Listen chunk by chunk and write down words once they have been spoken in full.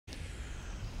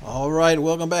All right,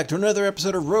 welcome back to another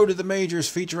episode of Road to the Majors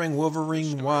featuring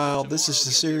Wolverine Wild. This is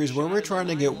the series where we're trying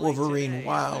to get Wolverine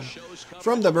Wild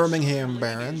from the Birmingham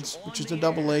Barons, which is the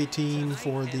Double-A team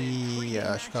for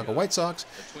the Chicago White Sox,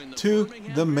 to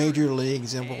the major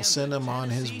leagues, and we'll send him on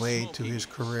his way to his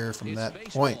career from that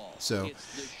point. So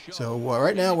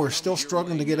right now we're still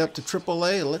struggling to get up to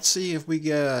Triple-A. Let's see if we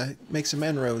make some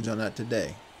inroads on that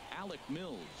today.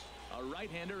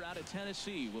 Right-hander out of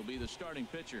Tennessee will be the starting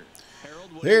pitcher.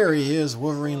 There he is,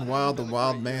 Wolverine Wild, the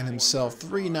wild man himself.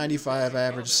 395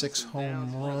 average, 6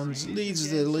 home runs,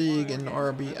 leads the league in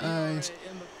RBIs.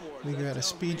 We got a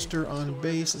speedster on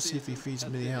base. Let's see if he feeds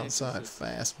me the outside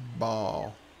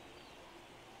fastball.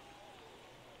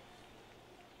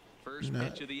 First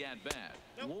pitch of the at-bat.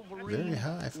 Very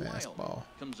high fastball.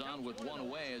 Comes on with one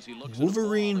away as he looks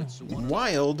Wolverine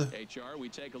Wild. HR, we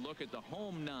take a look at the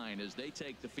home nine as they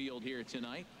take the field here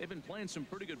tonight. They've been playing some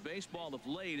pretty good baseball of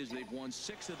late as they've won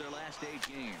 6 of their last 8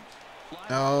 games.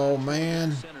 Oh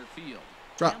man.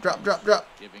 Drop.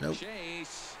 Nope.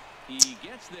 He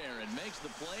gets there and makes the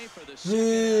play for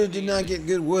the Did not get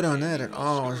good wood on that at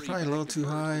all. It's probably a little too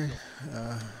high.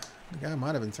 The guy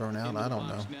might have been thrown out. I don't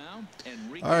know.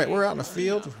 All right, we're out in the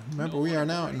field. Remember, we are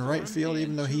now in right field,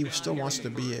 even though he still wants to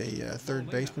be a third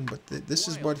baseman. But this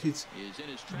is what he's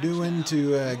doing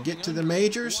to get to the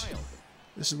majors.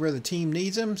 This is where the team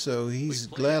needs him, so he's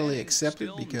gladly accepted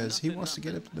because he wants to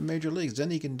get up to the major leagues. Then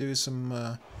he can do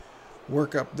some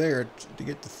work up there to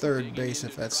get to third base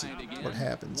if that's what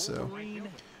happens. So,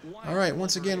 all right,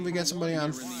 once again, we got somebody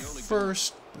on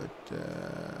first, but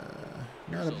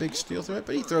not a big steal threat,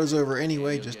 but he throws over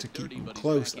anyway just to keep him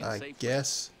close, I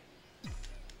guess.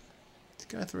 This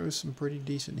guy throws some pretty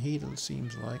decent heat, it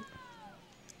seems like.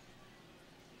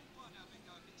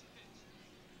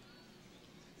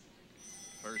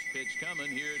 First pitch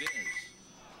coming, here it is.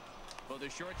 Well, the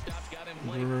shortstop's got him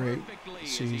played perfectly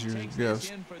as he takes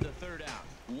this in for the third out.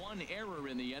 One error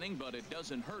in the inning, but it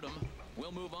doesn't hurt him.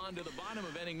 We'll move on to the bottom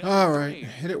of inning number 3. All right,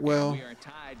 hit it well. We are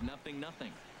tied 0-0.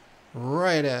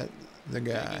 Right at the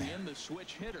guy.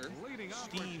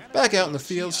 Back out in the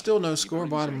field, still no score,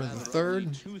 bottom of the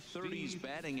third.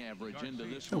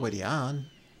 Nobody on,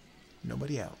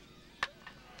 nobody out.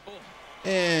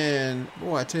 And,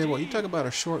 boy, I tell you what, you talk about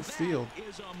a short field.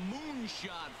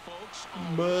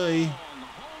 Bye.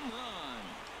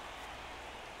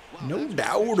 No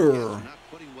doubter.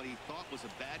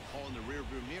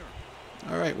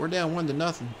 All right, we're down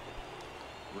 1-0.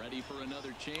 Ready for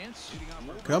another chance?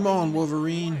 Come on,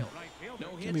 Wolverine.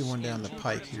 Give me one down the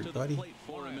pike here, buddy.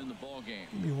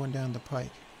 Give me one down the pike.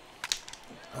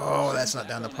 Oh, that's not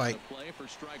down the pike.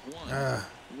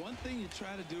 One thing you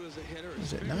try to do as a hitter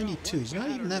is it 92? He's not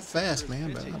even that fast,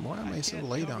 man, but why am I so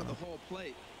late on him?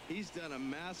 He's done a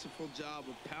masterful job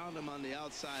of pounding him on the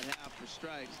outside half for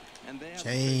strikes, and they haven't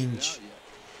Change.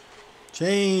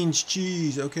 Change,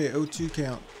 cheese. Okay, 0-2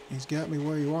 count. He's got me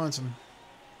where he wants him.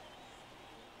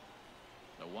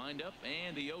 The windup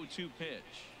and the 0-2 pitch.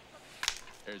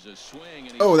 There's a swing.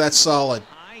 And oh, that's solid.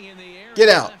 Get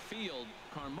out.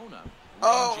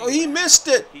 Oh, he missed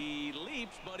it. He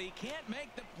leaps, but he can't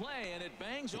make the play, and it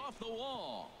bangs off the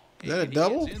wall. Is that a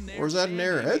double, or is that an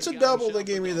error? It's a double. They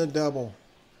gave me the double.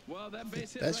 Well,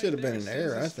 that should have been an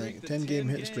error, I think. 10-game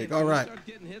hit streak. All right. All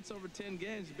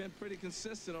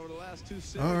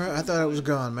right, I thought it was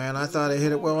gone, man. I thought I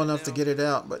hit it well enough to get it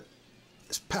out, but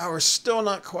his power's still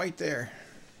not quite there.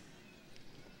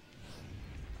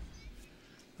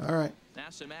 All right.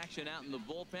 Now some action out in the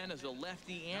bullpen as a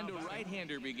lefty and a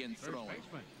right-hander begin throwing.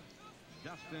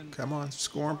 Come on,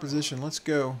 scoring position. Let's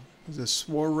go. Is this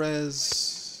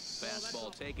Suarez?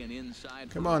 Fastball taken inside.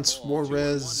 Come on,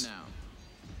 Suarez.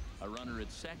 A runner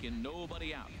at second,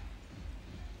 nobody out.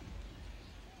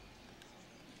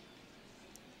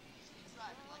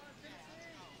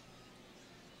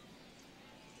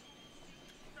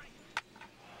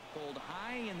 Pulled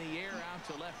high in the air out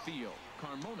to left field.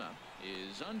 Carmona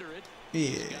is under it.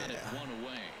 Yeah. Got it one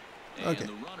away. And okay.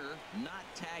 The runner, not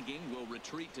tagging, will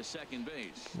retreat to second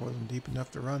base. Wasn't deep enough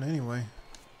to run anyway.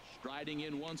 Striding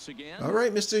in once again. All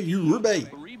right, Mr. Uribe.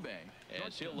 Uribe.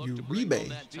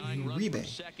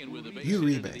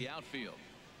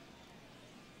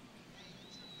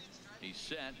 He's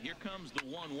set. Here comes the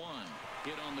 1-1.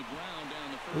 Hit on the ground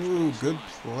down the first. Ooh, good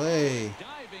play.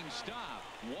 Diving stop.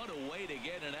 What a way to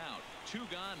get it out. 2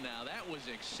 gone now. That was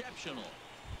exceptional.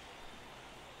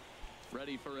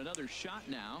 Ready for another shot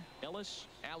now. Ellis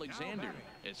Alexander,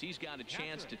 as he's got a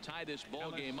chance to tie this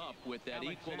ball game up with that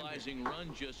equalizing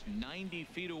run just 90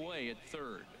 feet away at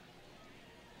third.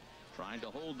 Trying to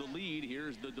hold the lead.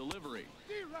 Here's the delivery.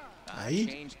 Aye.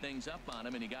 Changed things up on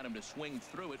him, and he got him to swing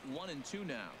through it. 1-2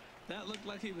 now. That looked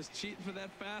like he was cheating for that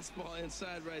fastball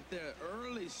inside right there.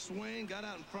 Early swing, got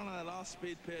out in front of that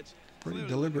off-speed pitch. Pretty Clearly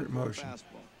deliberate looking for a motion.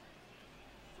 fastball.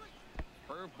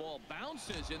 Curveball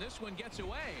bounces, and this one gets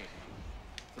away.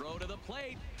 Throw to the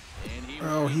plate, and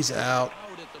he's out.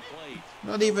 At the plate.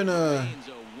 Not even a. Remains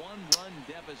a one-run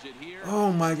deficit here.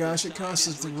 Oh my gosh! It cost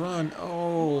us the run.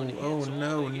 Oh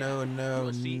no.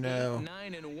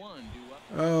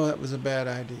 Oh, that was a bad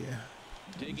idea.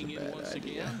 Digging in once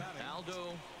again,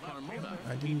 Aldo Carmona.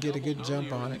 I didn't get a good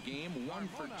jump on it. Game 1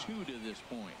 for 2 to this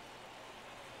point.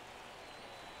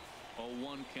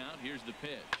 0-1 count. Here's the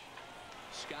pitch.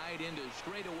 Skied into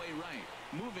straightaway right.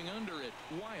 Moving under it,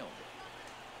 Wild.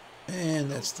 And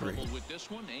that's 3. With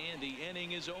this one, and the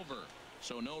inning is over.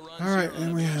 So no runs. All right, here and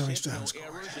on we the have base hit, style no scored.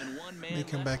 errors, and one man May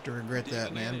come left. back to regret that,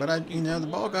 Digging man. in But the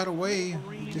ball got away,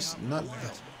 Wolverine just out not wide.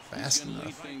 fast He's gonna lead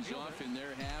enough. things off in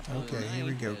their half of the Okay, here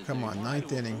we ninth go. as Come they on, try ninth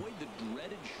to inning. avoid the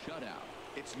dreaded shutout.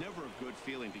 It's never a good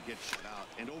feeling to get shut out,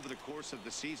 and over the course of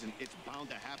the season, it's bound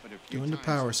to happen a few Doing the times.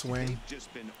 power swing. They've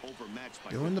just been overmatched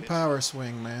by Doing the good power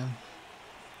swing, man.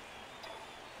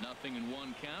 Nothing in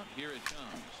 1 count. Here it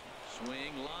comes.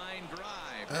 Swing, line,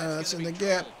 drive. That's gonna in be the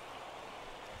gap. trouble.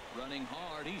 Running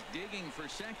hard. He's digging for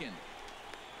second.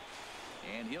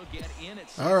 And he'll get in at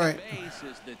second All right. base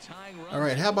as the tying run. All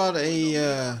right, how about a,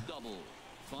 double.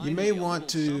 you may Finding a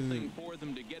want little to something for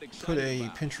them to get put excited a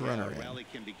about. pinch runner A in. rally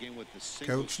can begin with the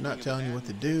single Coach, swing not of telling the you bat.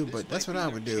 what to do, This but that's might what be I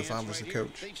their would do if I chance was a right here.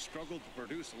 coach. They've struggled to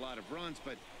produce a lot of runs,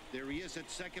 but there he is at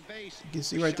second base. You can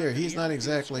see right there, he's not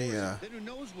exactly. Then who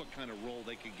knows what kind of roll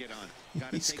they could get on?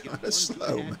 Gotta He's take it kinda one good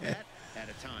slow, at man. bat at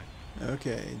a time.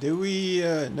 Okay, do we?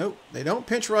 Nope, they don't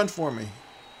pinch run for me.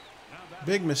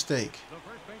 Big mistake.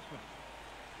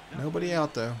 Nobody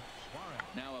out though.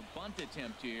 Now a bunt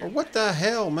attempt here. Oh, what the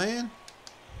hell, man?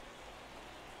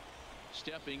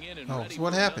 Stepping in and Oh, ready so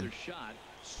what for happened? another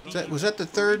shot. Was that the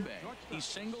third? He's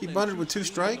singled He and bunted with 2 2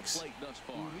 strikes? to the plate thus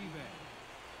far.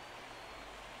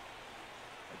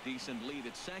 A decent lead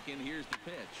at second. Here's the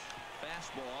pitch.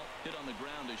 Fastball hit on the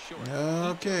ground is short.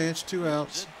 Okay, it's 2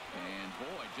 outs. And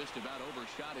boy, just about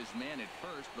overshot his man at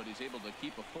first, but he's able to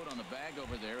keep a foot on the bag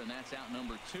over there, and that's out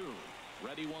number 2.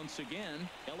 Ready once again,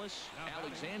 Ellis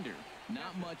Alexander.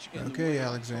 Not much in the way of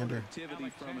Alexander.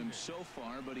 productivity from him so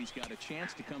far, but he's got a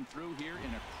chance to come through here in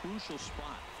a crucial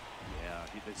spot. Yeah,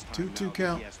 this time 2-2 now,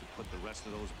 count. He has to put the rest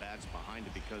of those bats behind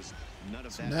it because none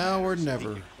of So that now or matters. He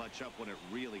never. can clutch up when it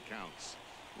really counts.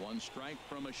 1 strike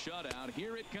from a shutout.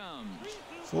 Here it comes.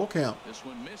 Full count. This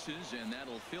one misses, and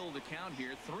that'll fill the count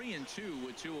here. 3-2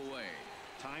 with 2 away.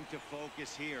 Time to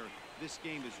focus here. This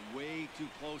game is way too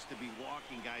close to be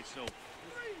walking, guys, so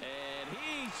And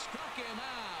he struck him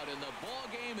out, and the ball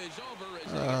game is over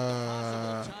as they get the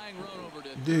possible tying run over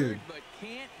to dude. third, but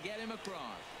can't get him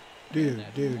across. Dude.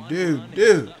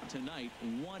 Tonight,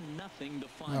 1-0 the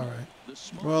final. All right. The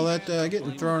Smoky Well, that Bats getting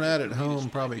playing thrown with at the home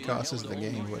greatest probably being costs us held the to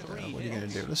game. only But 3 what are you going to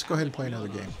hits. do? Let's go ahead and play another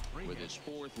game. With his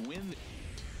 4th win.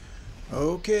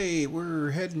 Okay,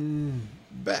 we're heading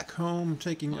back home,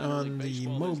 taking on the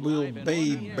Mobile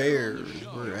Bay Bears.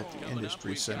 We're at the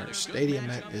Industry Center Stadium.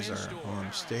 That is our home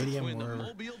stadium.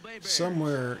 We're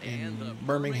somewhere in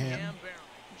Birmingham.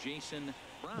 Jason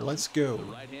Brown. Let's go. The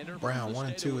right-hander from Brown, the 1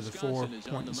 and state 2 of with a Wisconsin is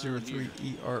on the mound 4.03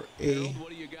 here. ERA. Harold, what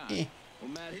do you got? Well,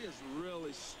 Matt, he has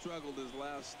really struggled his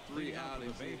last 3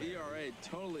 outings. The ERA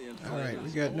totally inflated. All right, we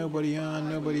got nobody on,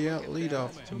 nobody out.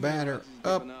 Leadoff batter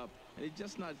up. And he's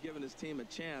just not giving his team a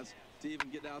chance to even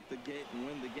get out the gate and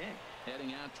win the game.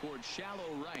 Heading out towards shallow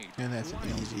right. And that's an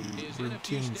Wild easy is in a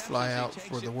few routine steps fly as he out takes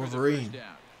for it the first Wolverine. down.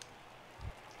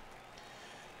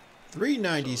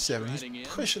 397. He's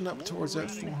pushing up towards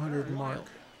that 400 mark.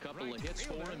 Couple of hits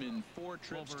for him in 4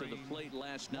 trips to the plate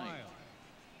last night.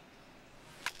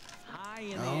 High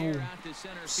in the air out to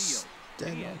center field.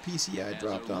 Dang on PCI Has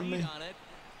dropped a on read me. on it.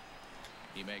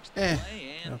 He makes the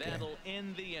play, and okay. that'll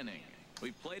end the inning.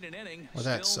 We've played an inning. Well,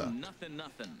 that still sucked.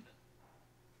 0-0.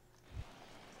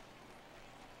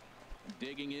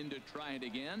 Digging in to try it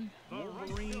again.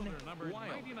 Wolverine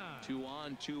Wild. 2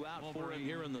 on, 2 out for him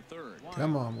here in the 3rd.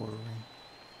 Come on, Wolverine.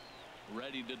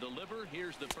 Ready to deliver.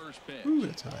 Here's the first pitch. Ooh,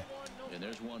 that's high. And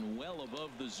there's one well above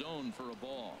the zone for a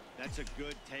ball. That's a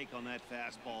good take on that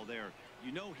fastball there.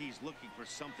 You know he's looking for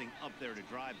something up there to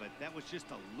drive, but that was just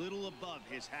a little above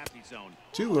his happy zone.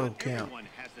 2-0 Not count. Everyone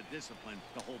has the discipline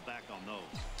to hold back on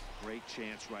those. Great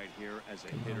chance right here as a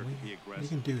Come on, hitter we- to be we aggressive.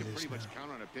 can do You this pretty much now.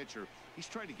 count on a pitcher. He's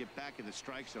trying to get back in the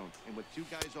strike zone, and with 2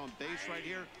 guys on base right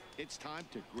here, it's time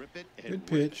to grip it and Good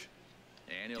whip it. pitch.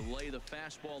 And he'll lay the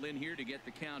fastball in here to get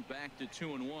the count back to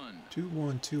 2-1.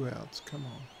 2-1, 2 outs. Come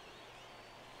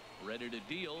on. Ready to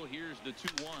deal. Here's the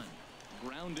 2-1.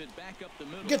 Grounded back up the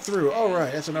middle. Get through. All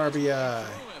right, that's an RBI.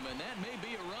 And that may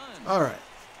be a run. All right.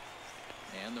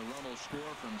 And the run will score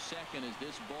from second as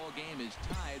this ball game is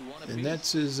tied 1 apiece. And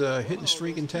that's his hitting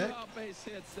streak intact. Base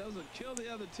hits. Those will kill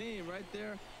the other team right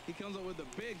there. He comes up with a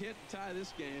big hit to tie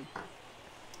this game.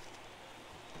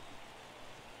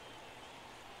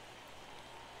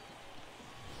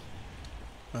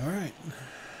 All right.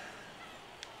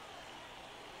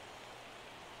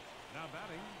 Now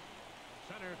batting,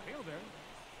 center fielder,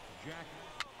 Jack.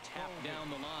 Tapped down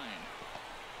the line.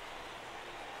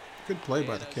 Good play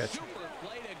by And the a catcher. super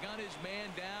play to gun his man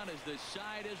down as the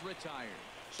side is retired.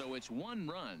 So it's 1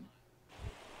 run.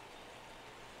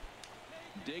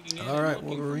 Digging in. All right, and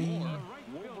looking for Wolverine. more.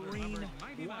 Wolverine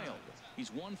Wild.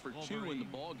 He's 1 for 2 in the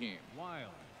ball game.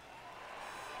 Wild.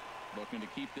 Looking to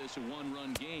keep this a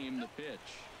 1-run game. The pitch.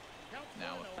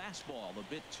 Now a fastball a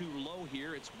bit too low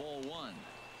here. It's ball 1.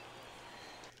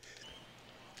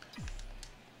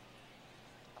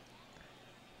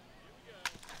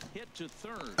 Hit to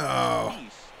third. Oh.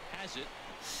 Peace has it.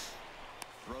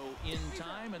 Throw in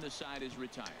time and the side is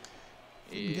retired.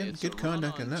 Didn't get It's good a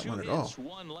conduct run in that on one 2 at all. hits,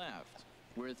 1 left.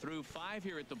 We're through 5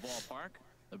 here at the ballpark.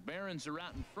 The Barons are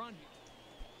out in front.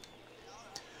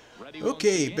 Ready once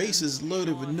Okay, again. bases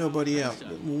loaded with nobody out. He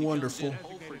comes Wonderful, in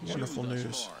 0 for 2 wonderful thus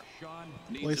news. far. Sean.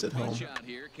 Place Needs a at home. pitch out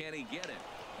here. Can he get it?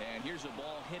 And here's a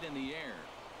ball hit in the air.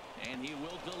 And he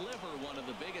will deliver one of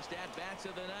the biggest at-bats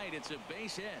of the night. It's a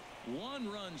base hit.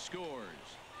 1 run scores.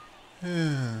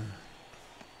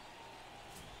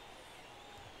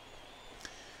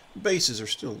 Bases are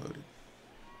still loaded.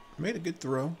 Made a good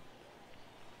throw.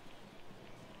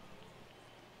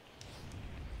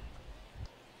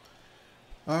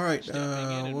 All right.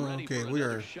 Well, okay, we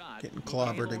are getting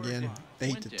clobbered again.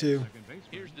 8-2.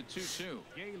 Here's the 2-2.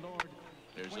 Gaylord.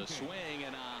 There's a swing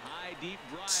and a high deep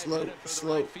drive. Slow, headed for the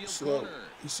slow, right field slow. corner.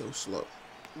 He's so slow.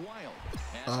 Wild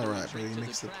has All to right, but retreat he to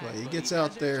makes the track, play. He but gets has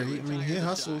out it there. to He, I mean, retire he the side.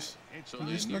 hustles. So He's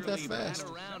the just not that nearly bat fast.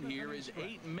 around here is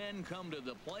 8 men come to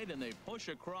the plate and they push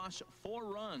across 4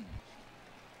 runs.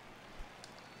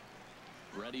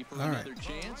 Ready for All right. another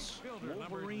chance?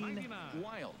 Wolverine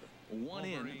Wild. 1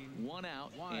 in, 1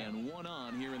 out, and 1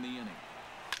 on here in the inning.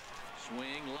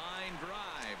 Swing, line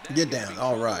drive. That Get could down. be All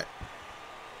trouble. right.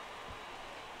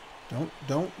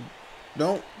 Don't.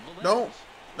 Velez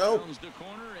No. rounds the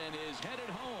corner and is headed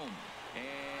home.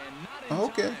 And not in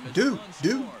Okay. time as Do. the run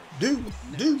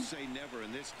scores. Never say never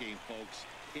in this game, folks.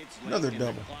 It's late Another and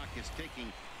double. The clock is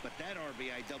ticking, but that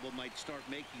RBI double might start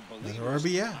making Another believers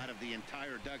RBI. out of the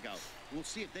entire dugout. We'll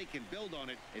see if they can build on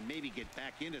it and maybe get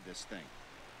back into this thing.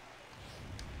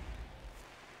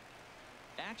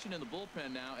 Action in the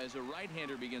bullpen now as a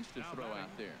right-hander begins to throw out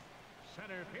there.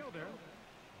 Center fielder,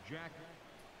 Jack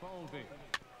Bowlby.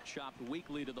 Chopped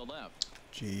weakly to the left.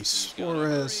 Jeez, He's got a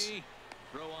Suarez. hurry.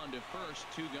 Throw on to first,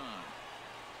 2 gone.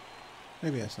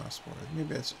 Maybe that's not Suarez.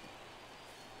 Maybe that's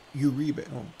Uribe.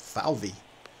 Oh, Falvey.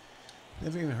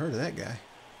 Never even heard of that guy.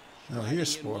 No, here's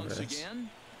Striking in once Suarez. again,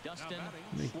 Dustin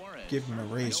Let me Suarez. give him a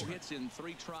razor. No hits in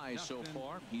 3 tries so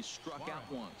far. He's struck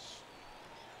out once.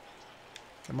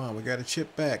 Come on, we got to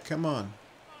chip back. Come on.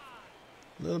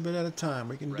 A little bit at a time.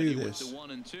 We can Ready do with this. the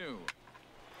 1 and 2.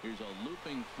 Here's a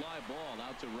looping fly ball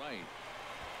out to right.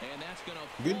 And that's going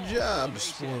to Good job,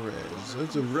 Suarez.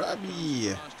 That's a Robbie.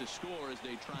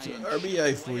 It's an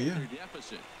RBI for you.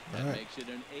 That All right. makes it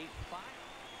an 8-5.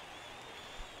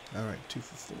 All right, 2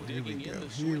 for 4. Here we Digging in go. the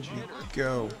Here switch we hitter,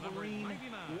 go. Wolverine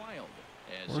Wild.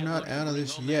 As We're him not looking out of to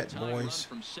this bring home yet, that tying run boys.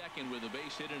 From second with a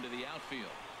base hit into the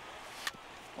outfield.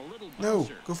 A little No,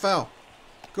 bouncer. go foul.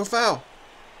 Go foul.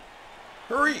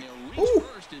 Hurry. And he'll reach Ooh.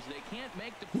 first as they can't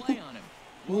make the play on him.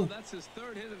 Well, that's his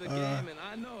 3rd hit of the game, and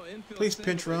I know infield please single,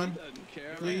 pinch but he run. doesn't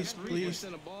care. Please, Man, please. 3 hits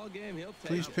in a ball game, he'll take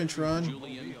Please it. pinch run.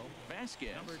 Julian Vasquez.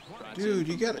 trots Dude,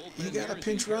 in you from got the you bullpen got here a as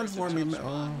pinch he run gets a for me, tough man.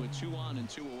 spot Oh. with 2 on and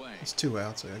 2 away. It's 2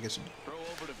 outs. I guess. Throw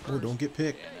over to Oh, first. don't get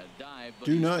picked. And a dive, but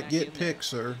Do he's not back get in there. picked,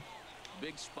 sir.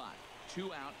 Big spot.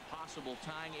 2 out, possible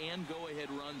tying and go-ahead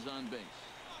runs on base.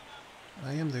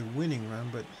 I am the winning run,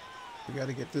 but we got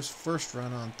to get this first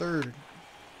run on third.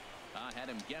 Had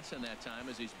him guessing that time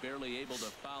as he's barely able to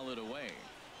foul it away.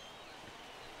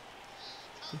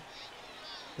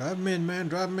 Drive him in, man.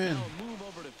 Drive him in. Now move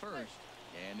over to first,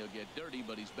 and he'll get dirty,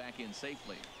 but he's back in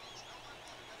safely.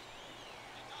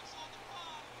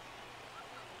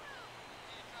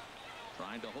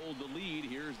 Trying to hold the lead.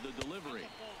 Here's the delivery.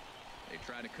 They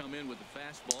try to come in with the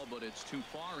fastball, but it's too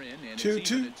far in, and it's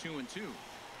 2-2. even at 2-2.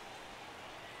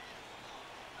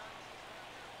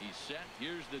 He's set.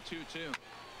 Here's the 2-2.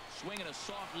 Swinging a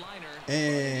soft liner.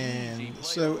 And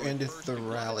so endeth the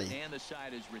rally. And the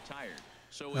side is retired.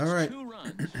 So All right. 2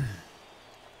 runs.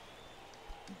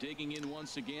 Digging in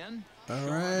once again. All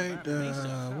right.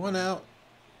 1 out.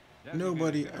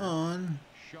 Nobody on.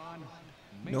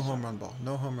 No home run ball.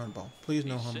 No home run ball. Please,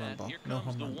 no home run ball. No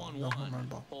home run ball. No home run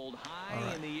ball. Pulled high All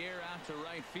right. in the air out to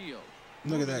right field.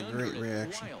 Look at that great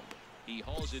reaction. He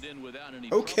hauls it in without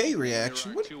any Okay, trouble.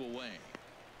 reaction. What? 2 away.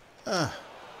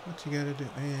 What you gotta do?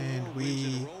 And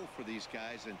we for these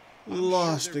guys, and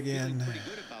lost again.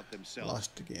 We'll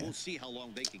Lost again. see how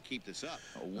long they can keep this up.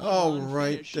 All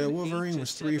right, Wolverine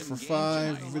was 3 for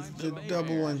 5 with the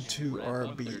double and 2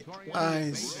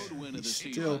 RBIs. He's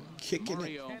still kicking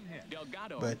it,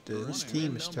 but this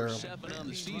team is terrible. Man,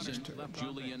 this team is terrible.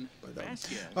 But,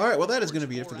 all right, well, that is going to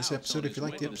be it for this episode. If you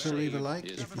liked the episode, leave a like.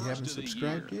 If you haven't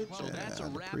subscribed yet,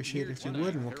 I'd appreciate it if you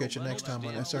would, and we'll catch you next time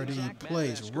on SRD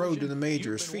Plays Road to the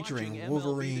Majors featuring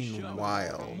Wolverine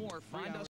Wild.